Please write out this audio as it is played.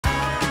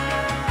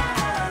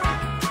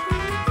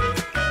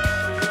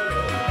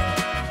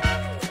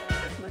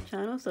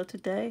So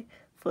today,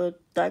 for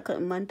die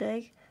cutting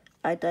Monday,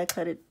 I die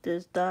cutted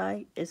this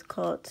die. It's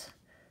called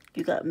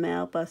You Got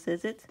Mail by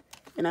Scissors.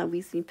 And I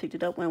recently picked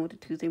it up when I went to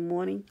Tuesday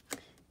morning.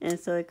 And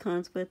so it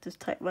comes with this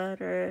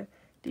typewriter,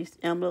 these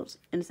envelopes,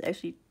 and it's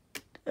actually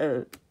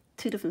 2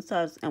 different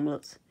size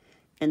envelopes.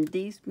 And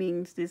these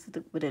means this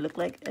is what they look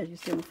like. As you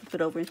see, I'm going to flip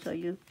it over and show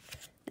you.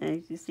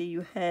 And as you see,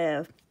 you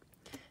have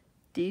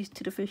these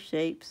 2 different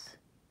shapes.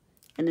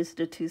 And this is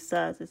the 2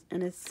 sizes.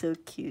 And it's so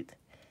cute.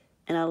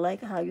 And I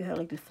like how you have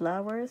like the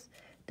flowers.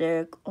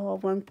 They're all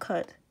one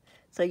cut.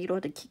 So you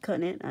don't have to keep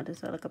cutting it. I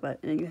just like about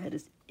it. And you have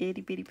this itty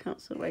bitty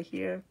pencil right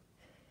here.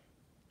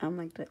 I'm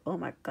like, oh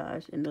my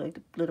gosh. And like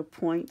the little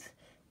points.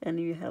 And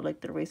then you have like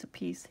the eraser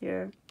piece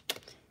here.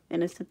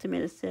 And the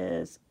sentiment, it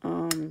says,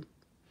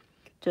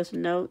 just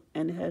note.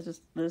 And it has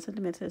this little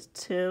sentiment that says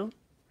 2.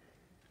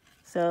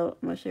 So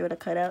I'm going to show you what I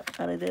cut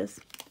out of this.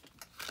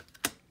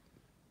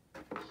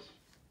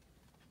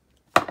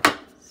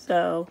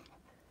 So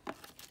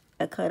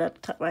I cut out the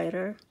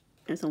typewriter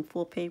and some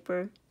full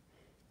paper.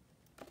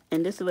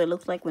 And this is what it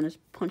looks like when it's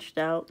punched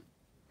out.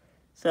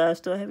 So I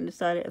still haven't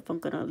decided if I'm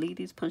going to leave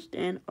these punched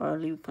in or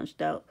leave it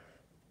punched out.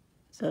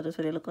 So that's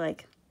what they look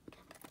like.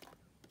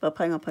 But I'm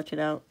probably going to punch it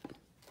out.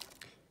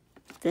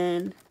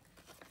 Then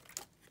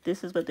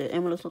this is what the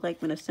envelopes look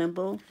like when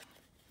assembled.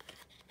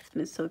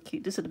 And it's so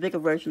cute. This is the bigger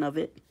version of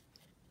it.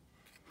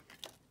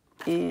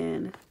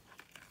 And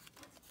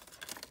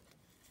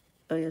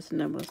oh yes, the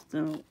numbers.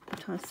 So I'm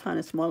trying to find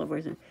a smaller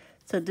version.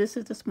 So this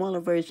is the smaller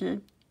version.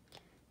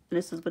 And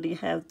this is what you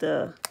have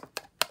the,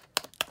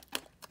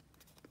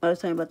 I was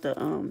talking about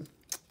the,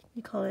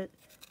 you call it?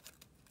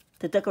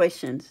 The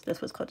decorations.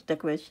 That's what's called, the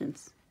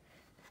decorations.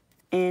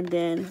 And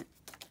then,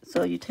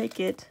 so you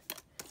take it,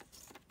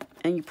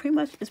 and you pretty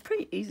much, it's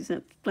pretty easy to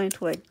explain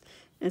to it.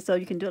 And so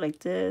you can do it like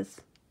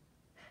this.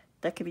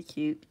 That could be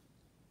cute.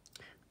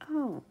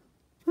 Oh,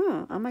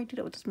 I might do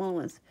that with the small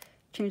ones.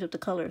 Change up the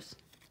colors.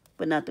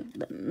 But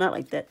not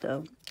like that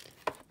though.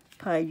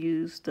 Probably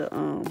use the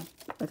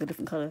like a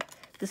different color.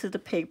 This is the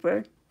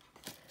paper.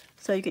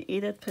 So you can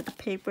either put the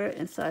paper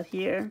inside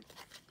here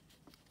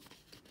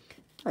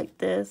like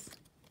this,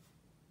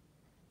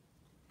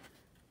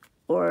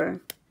 or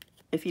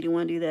if you don't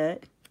want to do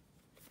that,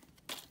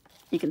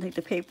 you can take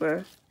the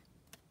paper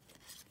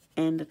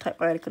and the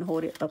typewriter can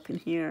hold it up in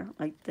here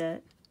like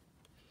that.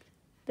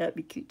 That'd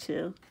be cute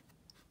too.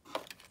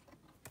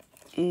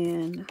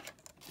 And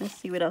let's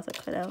see what else I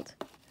cut out.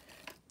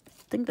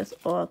 I think that's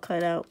all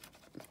cut out.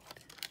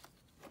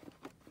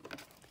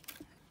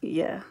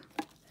 Yeah.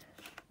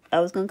 I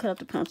was going to cut out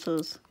the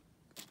pencils,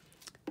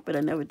 but I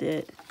never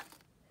did.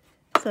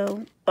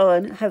 So, oh,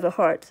 and I have a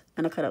heart,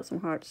 and I cut out some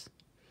hearts.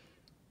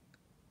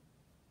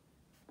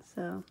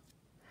 So,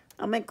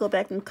 I might go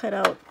back and cut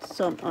out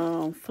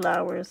some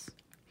flowers.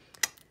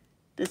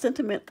 The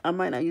sentiment, I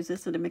might not use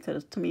this sentiment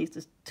because to me it's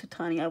just too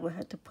tiny. I would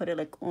have to put it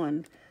like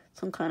on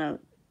some kind of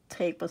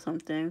tape or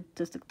something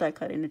just to die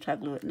cut it in the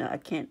chocolate. No, I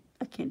can't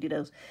do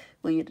those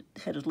when you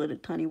have those little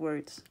tiny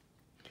words.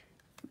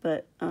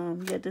 But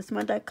yeah, this is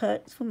my die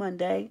cut for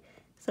Monday.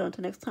 So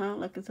until next time,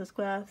 like and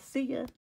subscribe. See ya.